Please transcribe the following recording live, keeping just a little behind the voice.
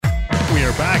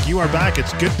are back. You are back.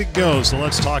 It's good to go. So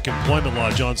let's talk employment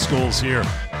law. John Scholes here.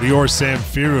 Lior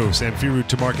Samfiru. Samfiru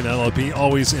Tamarkin LLP,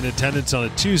 always in attendance on a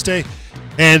Tuesday.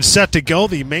 And set to go.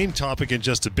 The main topic in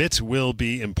just a bit will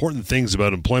be important things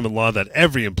about employment law that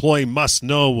every employee must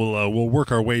know. We'll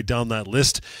work our way down that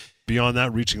list. Beyond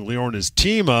that, reaching Lior and his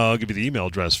team, I'll give you the email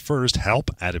address first,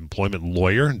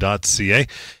 help@employmentlawyer.ca.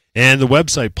 And the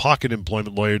website,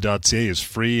 pocketemploymentlawyer.ca, is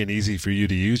free and easy for you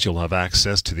to use. You'll have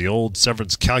access to the old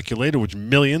severance calculator, which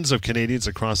millions of Canadians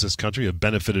across this country have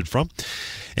benefited from.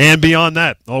 And beyond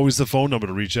that, always the phone number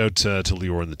to reach out to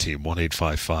Lior and the team,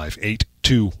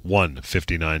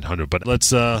 1-855-821-5900. But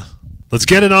let's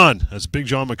get it on, as Big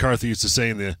John McCarthy used to say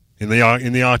in the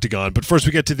octagon. But first,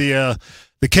 we get to the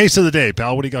case of the day,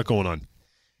 pal. What do you got going on?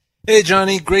 Hey,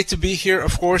 Johnny. Great to be here,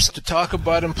 of course, to talk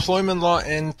about employment law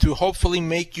and to hopefully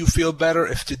make you feel better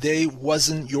if today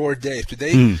wasn't your day. If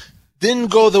today didn't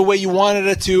go the way you wanted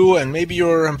it to, and maybe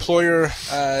your employer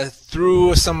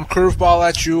threw some curveball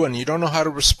at you and you don't know how to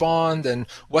respond and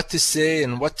what to say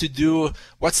and what to do,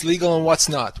 what's legal and what's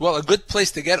not. Well, a good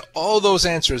place to get all those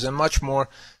answers and much more.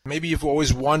 Maybe you've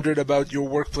always wondered about your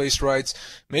workplace rights.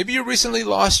 Maybe you recently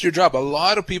lost your job. A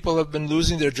lot of people have been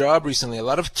losing their job recently. A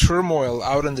lot of turmoil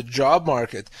out in the job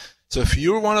market. So if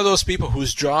you're one of those people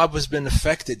whose job has been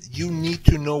affected, you need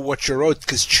to know what you're owed,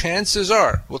 because chances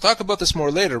are, we'll talk about this more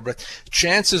later, but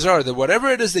chances are that whatever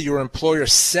it is that your employer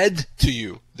said to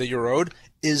you that you're owed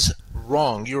is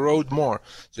wrong. You're owed more.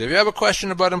 So if you have a question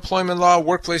about employment law,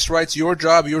 workplace rights, your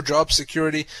job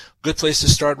security, good place to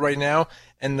start right now.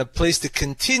 And the place to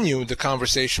continue the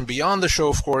conversation beyond the show,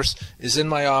 of course, is in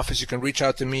my office. You can reach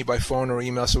out to me by phone or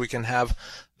email so we can have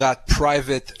that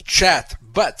private chat.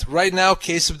 But right now,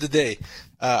 case of the day.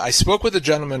 I spoke with a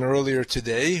gentleman earlier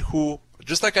today who,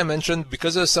 just like I mentioned,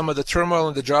 because of some of the turmoil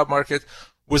in the job market,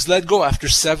 was let go after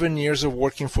 7 years of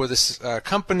working for this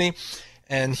company.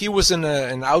 And he was in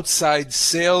an outside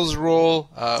sales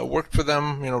role, worked for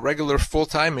them, regular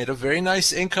full-time, made a very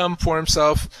nice income for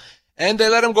himself. And they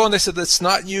let him go, and they said, it's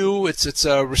not you, it's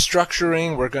a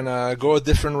restructuring, we're going to go a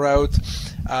different route.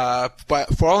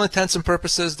 But for all intents and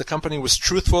purposes, the company was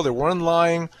truthful, they weren't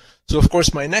lying. So, of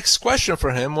course, my next question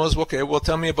for him was, okay, well,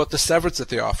 tell me about the severance that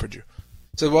they offered you. I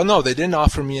said, well, no, they didn't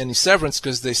offer me any severance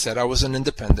because they said I was an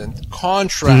independent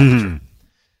contractor.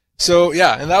 So,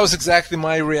 yeah, and that was exactly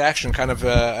my reaction, kind of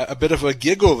a bit of a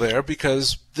giggle there,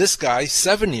 because this guy,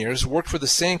 7 years, worked for the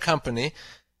same company.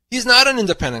 He's not an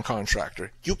independent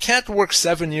contractor. You can't work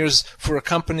 7 years for a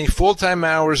company, full-time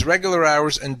hours, regular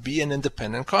hours, and be an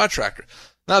independent contractor.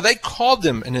 Now, they called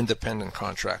him an independent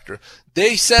contractor.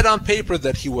 They said on paper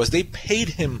that he was. They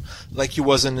paid him like he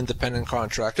was an independent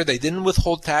contractor. They didn't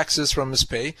withhold taxes from his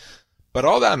pay. But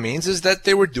all that means is that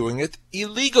they were doing it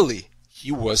illegally.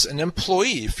 He was an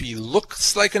employee. If he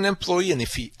looks like an employee and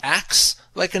if he acts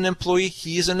like an employee,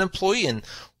 he is an employee. And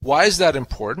why is that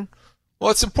important?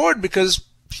 Well, it's important because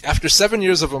after 7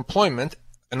 years of employment,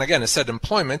 and again, I said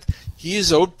employment, he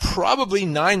is owed probably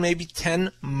 9, maybe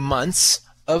 10 months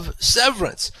of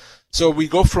severance. So we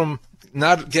go from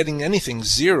not getting anything,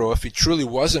 zero, if he truly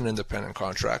was an independent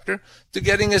contractor, to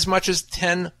getting as much as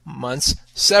 10 months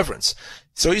severance.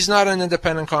 So he's not an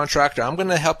independent contractor. I'm going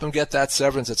to help him get that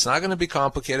severance. It's not going to be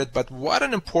complicated, but what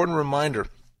an important reminder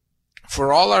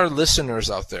for all our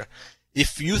listeners out there.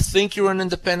 If you think you're an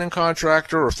independent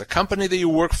contractor, or if the company that you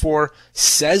work for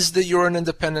says that you're an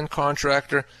independent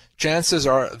contractor, chances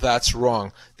are that's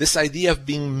wrong. This idea of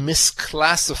being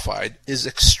misclassified is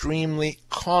extremely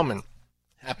common.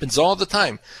 Happens all the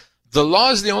time. The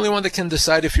law is the only one that can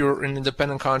decide if you're an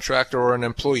independent contractor or an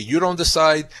employee. You don't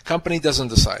decide. Company doesn't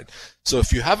decide. So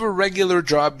if you have a regular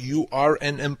job, you are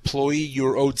an employee.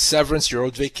 You're owed severance. You're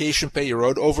owed vacation pay. You're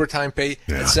owed overtime pay,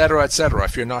 etc., etc.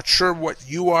 If you're not sure what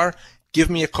you are, give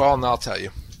me a call and I'll tell you.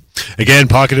 Again,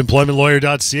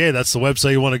 pocketemploymentlawyer.ca. That's the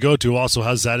website you want to go to. Also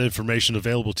has that information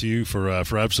available to you for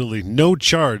absolutely no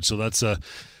charge. So that's a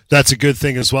good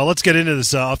thing as well. Let's get into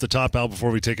this off the top, Al, before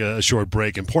we take a short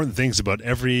break. Important things about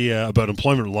about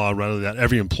employment law, rather, that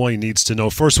every employee needs to know.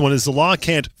 First one is the law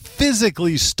can't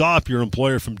physically stop your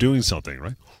employer from doing something,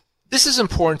 right? This is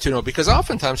important to know because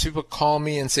oftentimes people call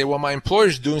me and say, well, my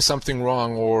employer's doing something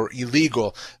wrong or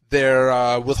illegal.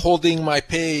 They're withholding my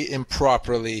pay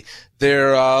improperly.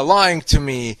 They're lying to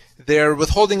me. They're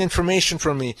withholding information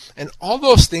from me. And all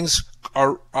those things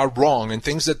are wrong and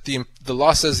things that the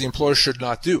law says the employer should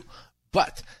not do.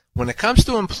 But when it comes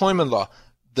to employment law,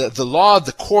 the law,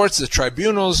 the courts, the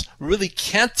tribunals really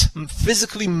can't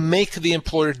physically make the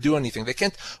employer do anything. They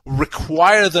can't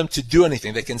require them to do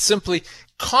anything. They can simply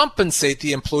compensate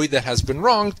the employee that has been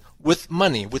wronged with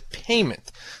money, with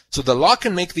payment. So the law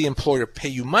can make the employer pay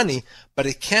you money, but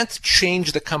it can't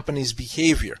change the company's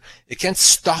behavior. It can't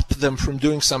stop them from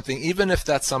doing something, even if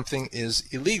that something is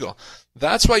illegal.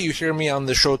 That's why you hear me on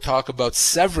the show talk about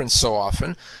severance so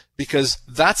often, because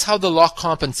that's how the law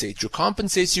compensates you.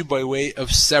 Compensates you by way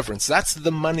of severance. That's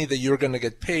the money that you're going to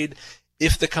get paid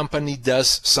if the company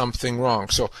does something wrong.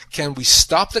 So can we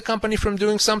stop the company from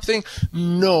doing something?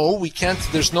 No, we can't.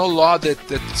 There's no law that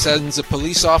sends a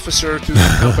police officer to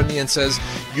the company and says,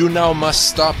 you now must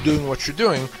stop doing what you're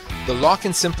doing. The law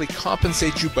can simply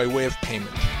compensate you by way of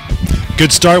payment.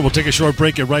 Good start. We'll take a short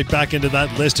break and right back into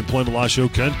that list. Employment Law Show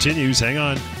continues. Hang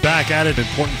on. Back at it.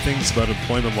 Important things about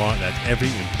employment law that every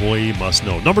employee must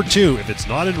know. Number 2, if it's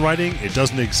not in writing, it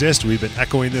doesn't exist. We've been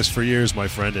echoing this for years, my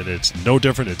friend, and it's no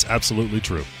different. It's absolutely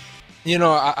true. You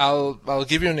know, I'll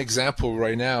give you an example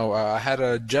right now. I had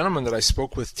a gentleman that I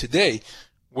spoke with today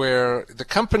where the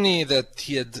company that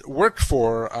he had worked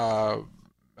for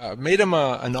made him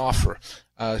an offer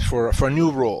for a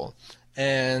new role.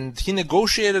 And he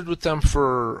negotiated with them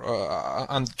for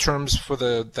on terms for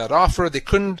that offer. They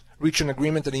couldn't reach an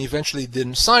agreement, and he eventually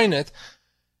didn't sign it.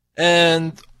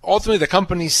 And ultimately, the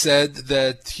company said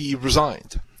that he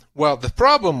resigned. Well, the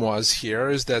problem is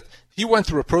that he went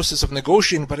through a process of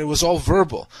negotiating, but it was all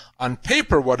verbal. On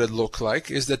paper, what it looked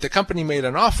like is that the company made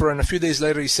an offer, and a few days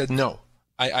later, he said, no,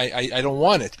 I don't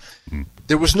want it.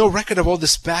 There was no record of all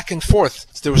this back and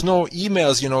forth. There was no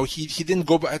emails, you know, he didn't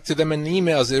go back to them in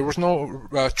emails. There was no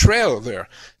trail there.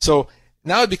 So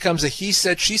now it becomes a he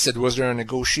said, she said. Was there a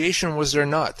negotiation? Was there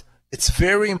not? It's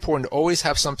very important to always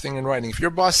have something in writing. If your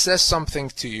boss says something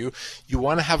to you, you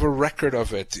want to have a record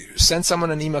of it. Send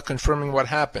someone an email confirming what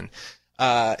happened.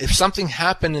 If something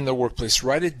happened in the workplace,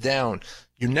 write it down.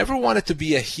 You never want it to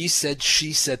be a he said,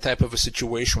 she said type of a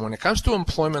situation. When it comes to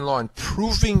employment law and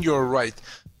proving your right,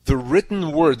 the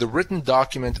written word, the written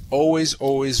document always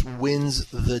wins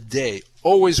the day.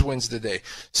 Always wins the day.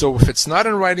 So if it's not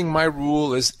in writing, my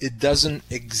rule is it doesn't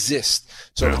exist.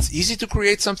 So it's easy to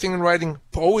create something in writing.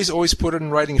 Always put it in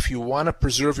writing if you want to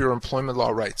preserve your employment law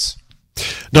rights.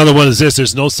 Another one is this.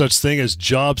 There's no such thing as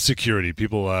job security.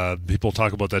 People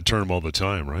talk about that term all the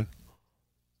time, right?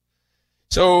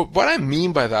 So what I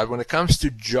mean by that, when it comes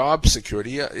to job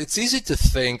security, it's easy to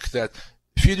think that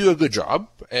if you do a good job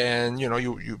and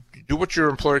you do what your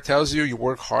employer tells you, you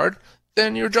work hard,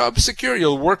 then your job is secure.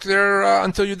 You'll work there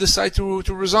until you decide to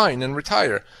resign and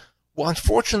retire. Well,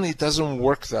 unfortunately, it doesn't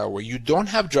work that way. You don't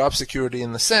have job security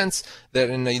in the sense that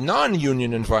in a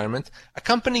non-union environment, a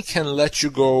company can let you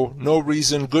go, no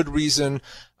reason, good reason,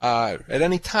 at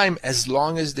any time, as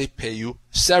long as they pay you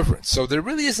severance. So there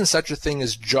really isn't such a thing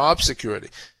as job security.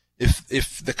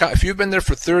 If you've been there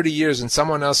for 30 years and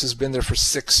someone else has been there for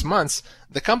 6 months,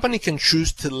 the company can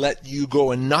choose to let you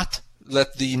go and not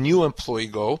let the new employee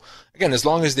go. Again, as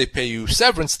long as they pay you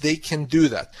severance, they can do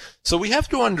that. So we have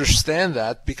to understand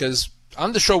that, because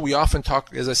on the show we often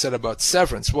talk, as I said, about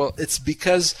severance. Well, it's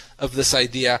because of this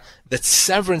idea that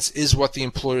severance is what the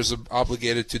employer is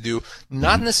obligated to do,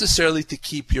 not necessarily to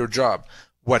keep your job.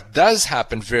 What does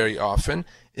happen very often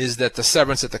is that the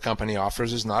severance that the company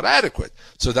offers is not adequate.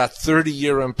 So that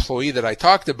 30-year employee that I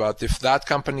talked about, if that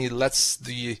company lets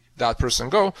that person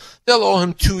go, they'll owe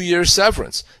him 2 years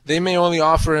severance. They may only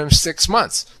offer him 6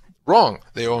 months. Wrong.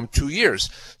 They owe him 2 years.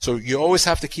 So you always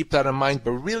have to keep that in mind.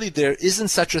 But really, there isn't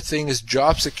such a thing as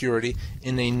job security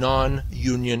in a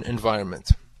non-union environment.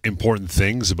 Important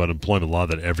things about employment law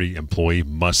that every employee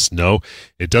must know.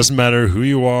 It doesn't matter who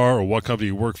you are or what company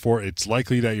you work for. It's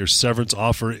likely that your severance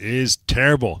offer is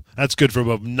terrible. That's good for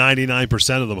about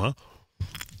 99% of them, huh?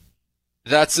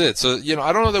 That's it. So,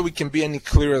 I don't know that we can be any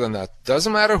clearer than that.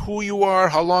 Doesn't matter who you are,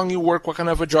 how long you work, what kind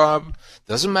of a job.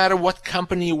 Doesn't matter what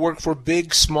company you work for,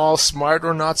 big, small, smart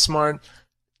or not smart.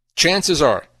 Chances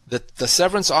are that the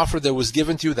severance offer that was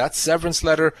given to you, that severance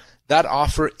letter, that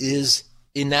offer is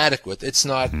inadequate. It's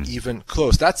not even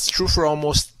close. That's true for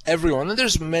almost everyone, and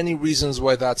there's many reasons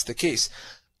why that's the case.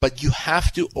 But you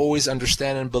have to always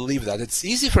understand and believe that. It's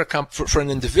easy for an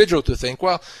individual to think,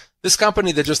 well, this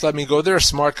company that just let me go, they're a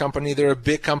smart company, they're a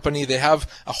big company, they have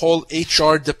a whole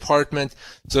HR department.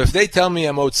 So if they tell me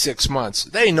I'm owed 6 months,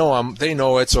 they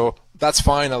know it, so that's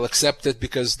fine, I'll accept it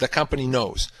because the company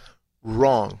knows.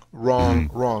 Wrong.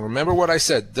 Remember what I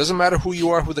said. Doesn't matter who you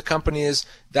are, who the company is,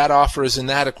 that offer is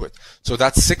inadequate. So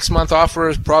that 6-month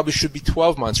offer probably should be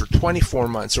 12 months or 24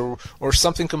 months or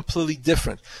something completely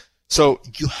different. So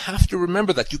you have to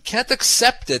remember that. You can't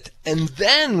accept it and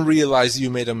then realize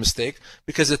you made a mistake,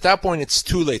 because at that point it's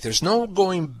too late. There's no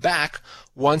going back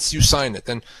once you sign it.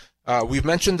 And We've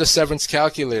mentioned the severance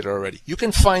calculator already. You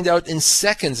can find out in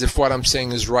seconds if what I'm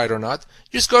saying is right or not.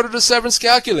 Just go to the severance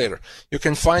calculator. You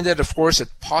can find it, of course, at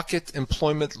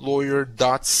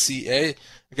pocketemploymentlawyer.ca.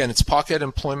 Again, it's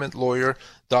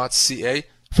pocketemploymentlawyer.ca.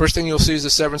 First thing you'll see is the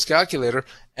severance calculator,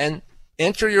 and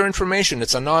enter your information.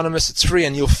 It's anonymous, it's free,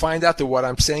 and you'll find out that what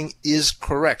I'm saying is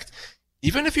correct.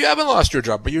 Even if you haven't lost your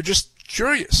job, but you're just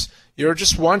curious. You're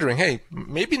just wondering, hey,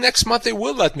 maybe next month they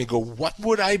will let me go. What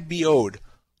would I be owed?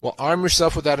 Well, arm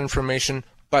yourself with that information,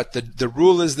 but the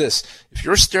rule is this. If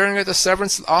you're staring at the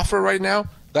severance offer right now,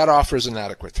 that offer is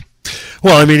inadequate.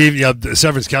 Well, I mean, even the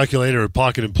severance calculator,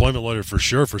 pocket employment lawyer for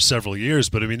sure for several years,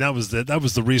 but I mean that was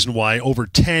the reason why over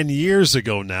 10 years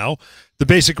ago now, the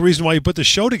basic reason why you put the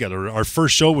show together. Our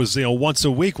first show was once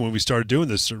a week when we started doing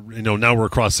this. Now we're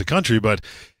across the country, but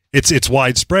it's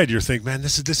widespread. You're thinking, man,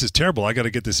 this is terrible. I got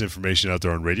to get this information out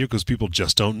there on radio because people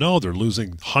just don't know. They're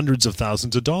losing hundreds of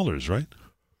thousands of dollars, right?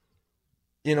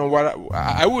 You know what?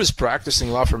 I was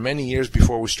practicing law for many years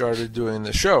before we started doing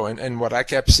the show, and what I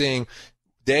kept seeing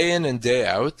day in and day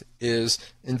out is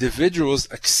individuals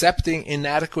accepting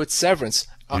inadequate severance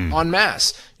en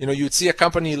masse. You'd see a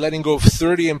company letting go of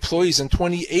 30 employees, and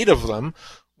 28 of them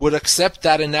would accept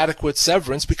that inadequate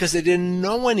severance because they didn't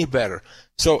know any better.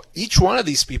 So each one of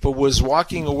these people was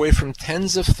walking away from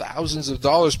tens of thousands of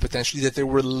dollars potentially that they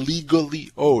were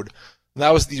legally owed. And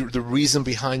that was the reason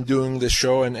behind doing this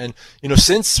show. And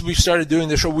since we've started doing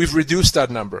the show, we've reduced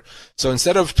that number. So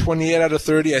instead of 28 out of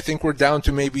 30, I think we're down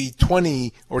to maybe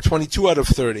 20 or 22 out of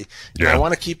 30. Yeah. And I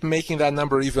want to keep making that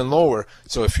number even lower.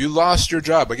 So if you lost your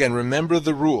job, again, remember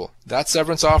the rule. That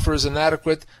severance offer is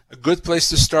inadequate. A good place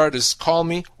to start is call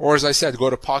me, or as I said, go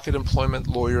to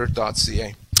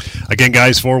pocketemploymentlawyer.ca. Again,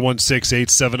 guys,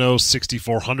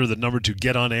 416-870-6400, the number to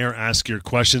get on air, ask your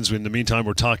questions. In the meantime,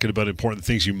 we're talking about important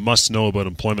things you must know about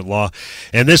employment law.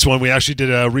 And this one, we actually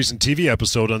did a recent TV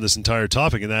episode on this entire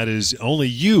topic, and that is only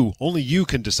you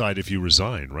can decide if you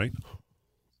resign, right?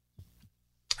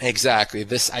 Exactly.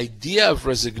 This idea of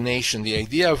resignation, the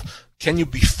idea of can you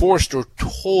be forced or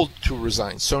told to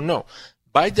resign? So no,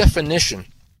 by definition,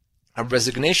 a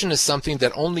resignation is something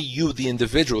that only you, the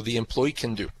individual, the employee,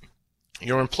 can do.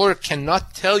 Your employer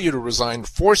cannot tell you to resign,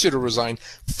 force you to resign,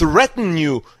 threaten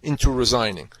you into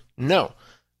resigning. No.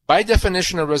 By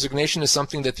definition, a resignation is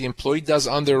something that the employee does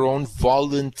on their own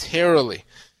voluntarily.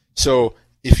 So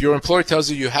if your employer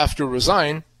tells you you have to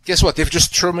resign, guess what? They've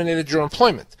just terminated your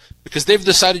employment because they've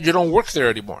decided you don't work there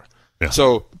anymore. Yeah.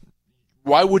 So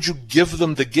why would you give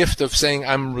them the gift of saying,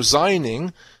 I'm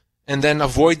resigning, and then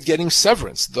avoid getting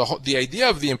severance? The idea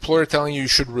of the employer telling you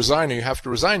should resign or you have to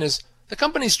resign is the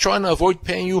company's trying to avoid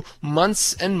paying you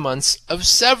months and months of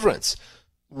severance.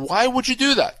 Why would you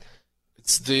do that?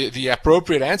 It's the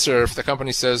appropriate answer if the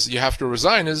company says you have to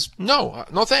resign is no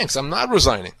thanks, I'm not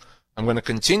resigning. I'm going to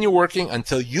continue working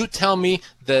until you tell me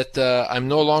that I'm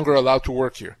no longer allowed to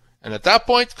work here. And at that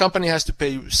point, the company has to pay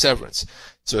you severance.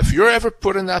 So if you're ever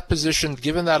put in that position,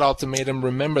 given that ultimatum,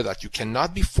 remember that you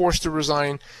cannot be forced to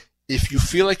resign. If you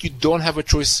feel like you don't have a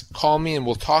choice, call me and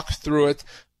we'll talk through it.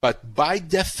 But by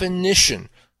definition,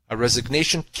 a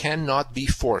resignation cannot be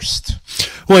forced.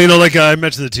 Well, like I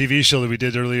mentioned the TV show that we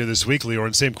did earlier this week, Lior,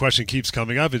 and the same question keeps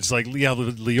coming up. It's like, yeah,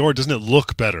 Lior, doesn't it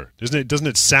look better? Doesn't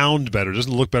it sound better?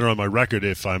 Doesn't it look better on my record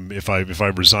if I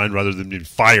resign rather than being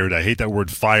fired? I hate that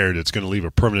word fired. It's going to leave a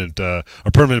permanent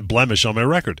blemish on my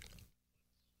record.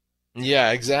 Yeah,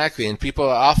 exactly. And people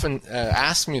often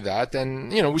ask me that,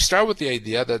 and we start with the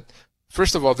idea that,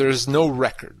 first of all, there's no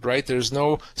record, right? There's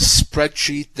no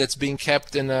spreadsheet that's being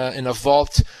kept in a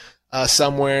vault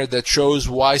somewhere that shows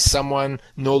why someone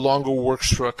no longer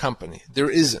works for a company. There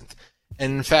isn't.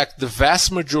 And in fact, the vast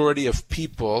majority of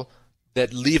people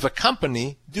that leave a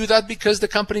company do that because the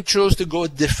company chose to go a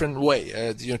different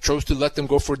way, chose to let them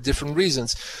go for different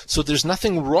reasons. So there's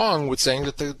nothing wrong with saying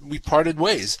that we parted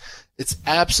ways. It's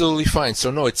absolutely fine.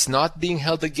 So no, it's not being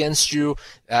held against you.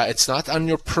 It's not on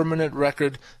your permanent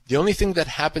record. The only thing that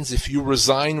happens if you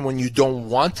resign when you don't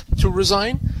want to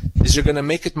resign is you're going to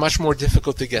make it much more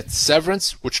difficult to get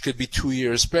severance, which could be 2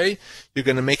 years pay. You're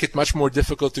going to make it much more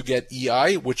difficult to get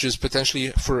EI, which is potentially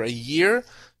for a year.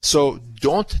 So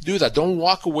don't do that. Don't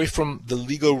walk away from the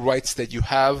legal rights that you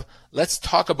have. Let's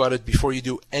talk about it before you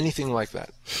do anything like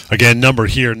that. Again, number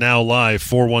here now live,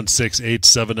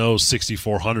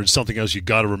 416-870-6400. Something else you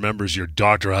got to remember is your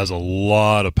doctor has a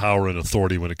lot of power and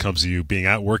authority when it comes to you being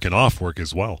at work and off work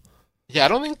as well. Yeah, I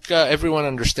don't think everyone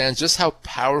understands just how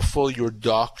powerful your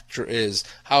doctor is,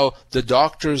 how the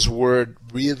doctor's word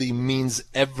really means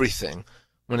everything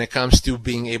when it comes to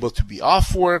being able to be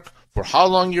off work, for how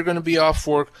long you're going to be off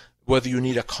work, whether you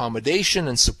need accommodation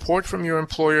and support from your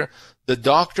employer. The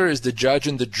doctor is the judge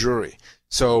and the jury.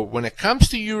 So when it comes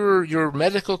to your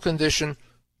medical condition,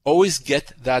 always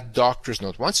get that doctor's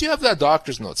note. Once you have that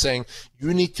doctor's note saying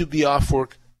you need to be off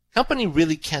work, company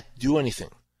really can't do anything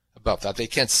about that. They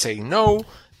can't say no.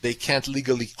 They can't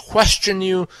legally question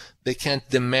you. They can't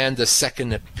demand a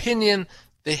second opinion.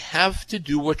 They have to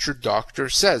do what your doctor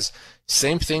says.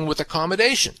 Same thing with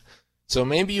accommodation. So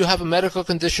maybe you have a medical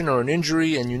condition or an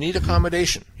injury and you need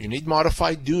accommodation. You need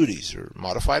modified duties or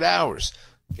modified hours.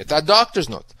 Get that doctor's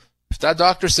note. If that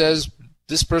doctor says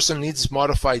this person needs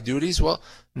modified duties, well,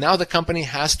 now the company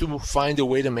has to find a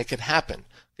way to make it happen.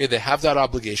 Okay, they have that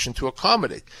obligation to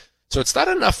accommodate. So it's not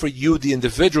enough for you, the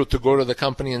individual, to go to the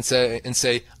company and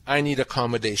say, I need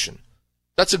accommodation.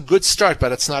 That's a good start,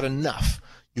 but it's not enough.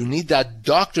 You need that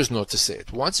doctor's note to say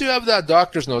it. Once you have that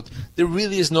doctor's note, there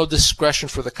really is no discretion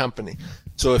for the company.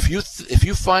 So if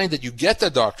you find that you get the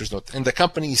doctor's note and the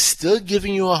company is still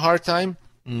giving you a hard time,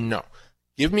 no.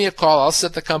 Give me a call. I'll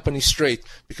set the company straight,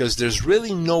 because there's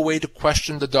really no way to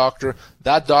question the doctor.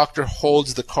 That doctor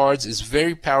holds the cards, is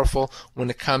very powerful when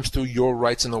it comes to your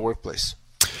rights in the workplace.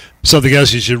 Something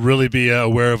else you should really be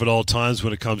aware of at all times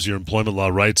when it comes to your employment law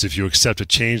rights. If you accept a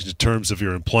change in terms of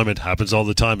your employment, happens all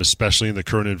the time, especially in the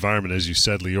current environment, as you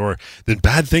said, Lior, then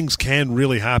bad things can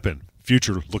really happen.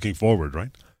 Future looking forward, right?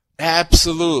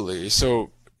 Absolutely. So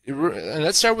and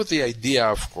let's start with the idea,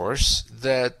 of course,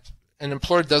 that an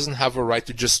employer doesn't have a right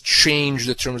to just change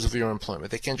the terms of your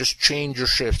employment. They can't just change your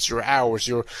shifts, your hours,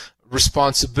 your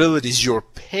responsibilities, your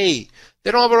pay.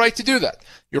 They don't have a right to do that.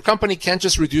 Your company can't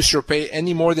just reduce your pay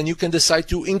any more than you can decide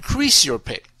to increase your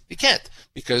pay. You can't,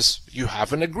 because you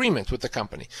have an agreement with the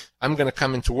company. I'm going to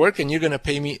come into work and you're going to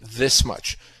pay me this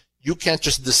much. You can't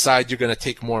just decide you're going to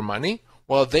take more money.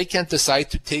 Well, they can't decide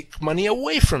to take money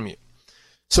away from you.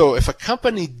 So if a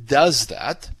company does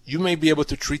that, you may be able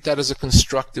to treat that as a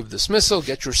constructive dismissal,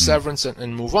 get your severance,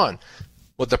 and move on.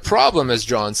 Well, the problem, as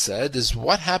John said, is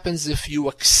what happens if you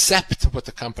accept what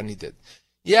the company did?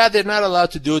 Yeah, they're not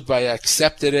allowed to do it by I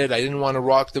accepted it, I didn't want to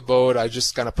rock the boat, I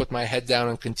just kind of put my head down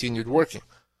and continued working.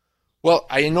 Well,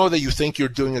 I know that you think you're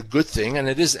doing a good thing, and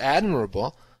it is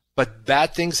admirable, but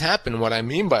bad things happen. What I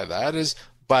mean by that is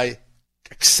by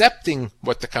accepting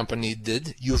what the company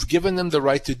did, you've given them the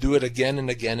right to do it again and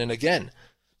again and again.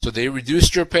 So they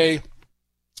reduced your pay,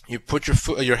 you put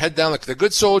your head down like the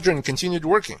good soldier and continued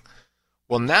working.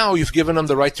 Well, now you've given them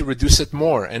the right to reduce it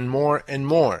more and more and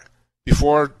more.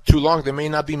 Before too long, there may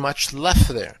not be much left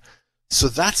there. So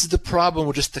that's the problem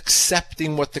with just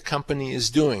accepting what the company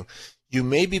is doing. You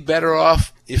may be better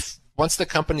off if once the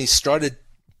company started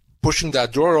pushing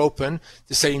that door open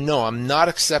to say, no, I'm not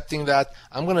accepting that.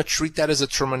 I'm going to treat that as a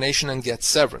termination and get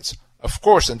severance. Of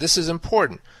course, and this is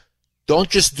important, don't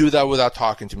just do that without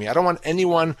talking to me. I don't want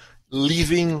anyone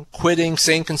leaving, quitting,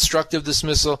 saying constructive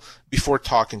dismissal before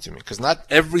talking to me, because not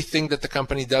everything that the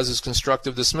company does is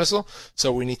constructive dismissal.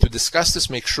 So we need to discuss this,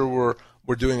 make sure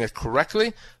we're doing it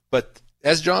correctly. But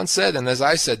as John said, and as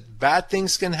I said, bad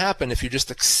things can happen if you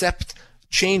just accept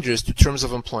changes to terms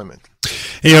of employment.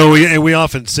 You know, we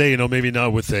often say, maybe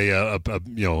not with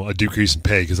a decrease in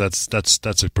pay, because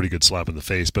that's a pretty good slap in the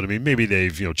face. But I mean, maybe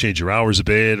they've changed your hours a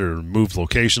bit or moved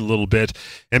location a little bit,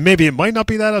 and maybe it might not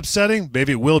be that upsetting.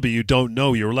 Maybe it will be. You don't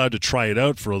know. You're allowed to try it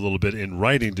out for a little bit in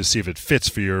writing to see if it fits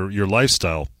for your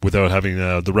lifestyle without having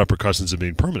the repercussions of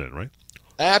being permanent, right?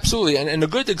 Absolutely, and a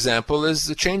good example is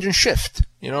the change in shift.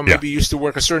 Maybe you used to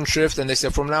work a certain shift, and they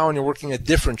said from now on you're working a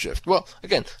different shift. Well,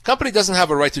 again, company doesn't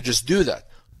have a right to just do that.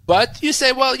 But you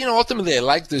say, well, ultimately I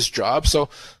like this job, so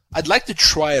I'd like to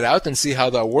try it out and see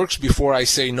how that works before I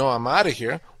say, no, I'm out of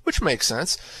here, which makes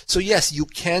sense. So yes, you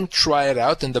can try it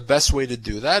out, and the best way to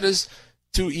do that is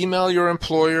to email your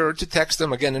employer or to text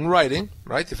them, again, in writing,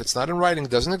 right? If it's not in writing,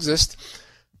 it doesn't exist.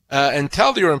 And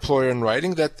tell your employer in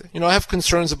writing that, I have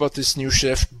concerns about this new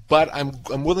shift, but I'm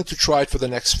willing to try it for the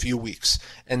next few weeks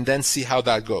and then see how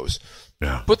that goes.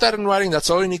 Yeah. Put that in writing. That's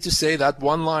all you need to say, that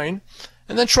one line.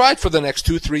 And then try it for the next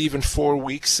 2, 3, even 4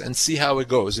 weeks and see how it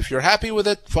goes. If you're happy with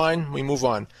it, fine, we move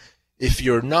on. If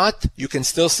you're not, you can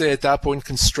still say at that point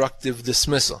constructive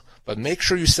dismissal. But make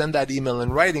sure you send that email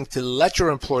in writing to let your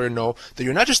employer know that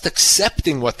you're not just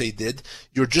accepting what they did,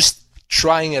 you're just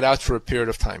trying it out for a period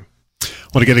of time.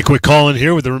 Want to get a quick call in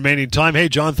here with the remaining time. Hey,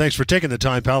 John, thanks for taking the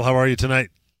time, pal. How are you tonight?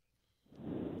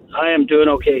 I am doing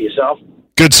okay. Yourself?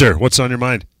 Good, sir. What's on your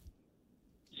mind?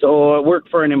 So I work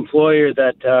for an employer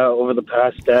that over the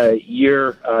past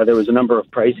year, there was a number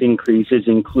of price increases,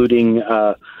 including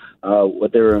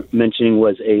what they were mentioning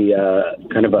was a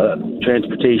kind of a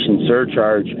transportation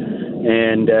surcharge.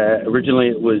 And originally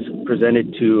it was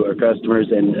presented to our customers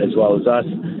and as well as us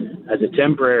as a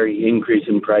temporary increase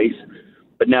in price.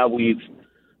 but now we've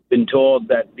been told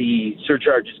that the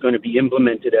surcharge is going to be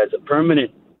implemented as a permanent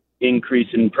increase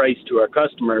in price to our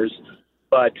customers,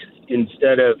 but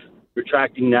instead of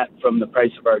retracting that from the price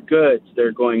of our goods,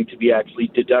 they're going to be actually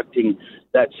deducting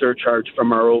that surcharge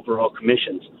from our overall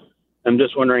commissions. I'm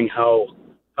just wondering how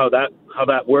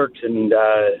that works, and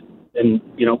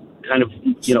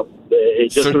it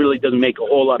just really doesn't make a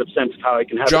whole lot of sense how I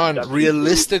can have John,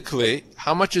 realistically,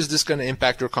 how much is this going to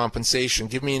impact your compensation?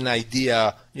 Give me an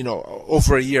idea,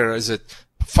 over a year. Is it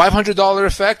 $500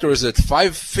 effect, or is it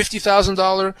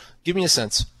 $50,000? Give me a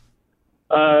sense.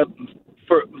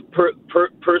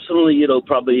 Personally, it'll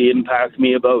probably impact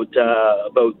me about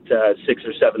 6,000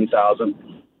 or 7,000.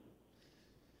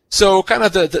 So kind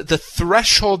of the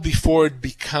threshold before it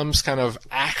becomes kind of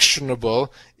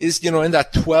actionable is, in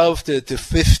that 12 to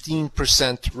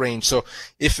 15% range. So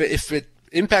if it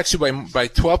impacts you by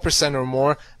 12% or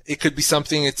more, it could be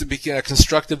something, it's a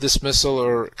constructive dismissal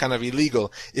or kind of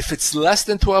illegal. If it's less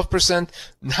than 12%,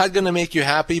 not going to make you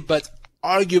happy, but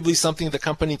arguably something the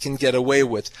company can get away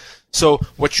with. So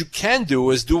what you can do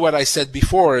is do what I said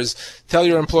before, is tell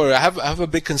your employer, I have a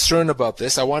big concern about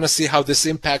this. I want to see how this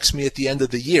impacts me at the end of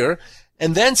the year,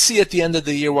 and then see at the end of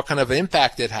the year what kind of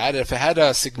impact it had. If it had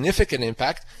a significant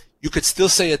impact, you could still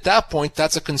say at that point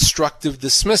that's a constructive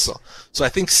dismissal. So I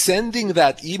think sending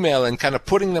that email and kind of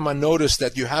putting them on notice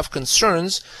that you have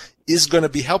concerns is going to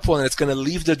be helpful, and it's going to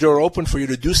leave the door open for you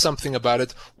to do something about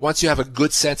it once you have a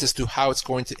good sense as to how it's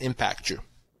going to impact you.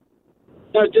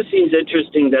 No, it just seems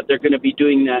interesting that they're going to be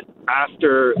doing that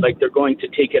after, like they're going to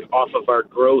take it off of our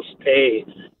gross pay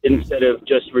instead of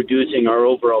just reducing our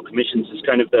overall commissions. Is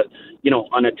kind of the,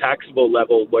 on a taxable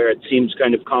level where it seems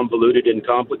kind of convoluted and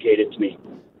complicated to me.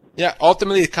 Yeah,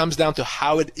 ultimately it comes down to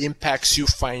how it impacts you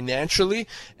financially,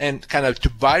 and kind of to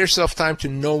buy yourself time to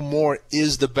know more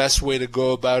is the best way to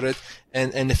go about it.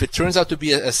 And if it turns out to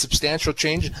be a substantial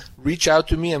change, reach out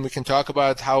to me and we can talk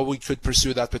about how we could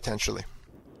pursue that potentially.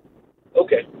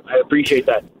 Okay, I appreciate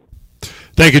that.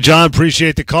 Thank you, John.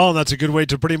 Appreciate the call. And that's a good way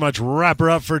to pretty much wrap her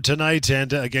up for tonight.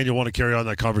 And again, you'll want to carry on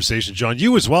that conversation, John.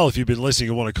 You as well, if you've been listening,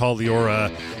 you want to call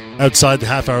Lior outside the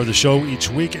half hour of the show each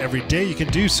week, every day. You can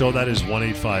do so. That is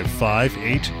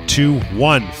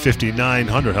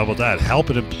 1-855-821-5900. How about that? Help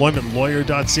at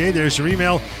employmentlawyer.ca. There's your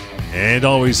email. And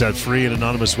always that free and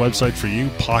anonymous website for you,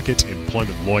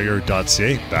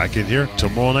 pocketemploymentlawyer.ca. Back in here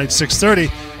tomorrow night, 6:30.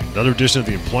 Another edition of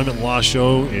the Employment Law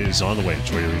Show is on the way.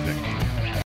 Enjoy your evening.